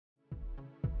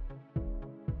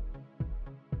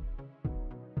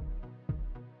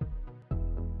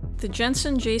The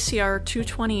Jensen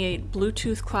JCR-228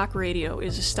 Bluetooth clock radio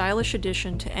is a stylish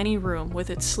addition to any room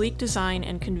with its sleek design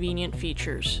and convenient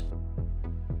features.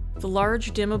 The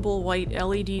large dimmable white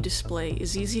LED display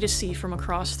is easy to see from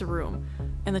across the room,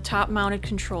 and the top-mounted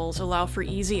controls allow for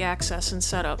easy access and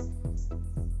setup.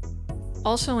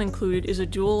 Also included is a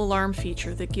dual alarm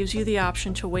feature that gives you the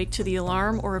option to wake to the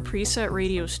alarm or a preset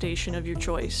radio station of your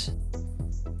choice.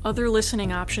 Other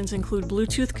listening options include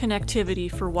Bluetooth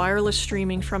connectivity for wireless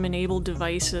streaming from enabled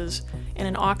devices and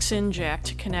an aux-in jack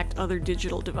to connect other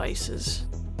digital devices.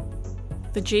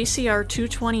 The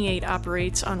JCR-228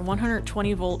 operates on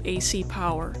 120-volt AC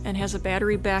power and has a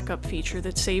battery backup feature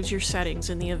that saves your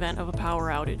settings in the event of a power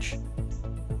outage.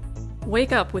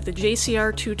 Wake up with the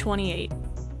JCR-228.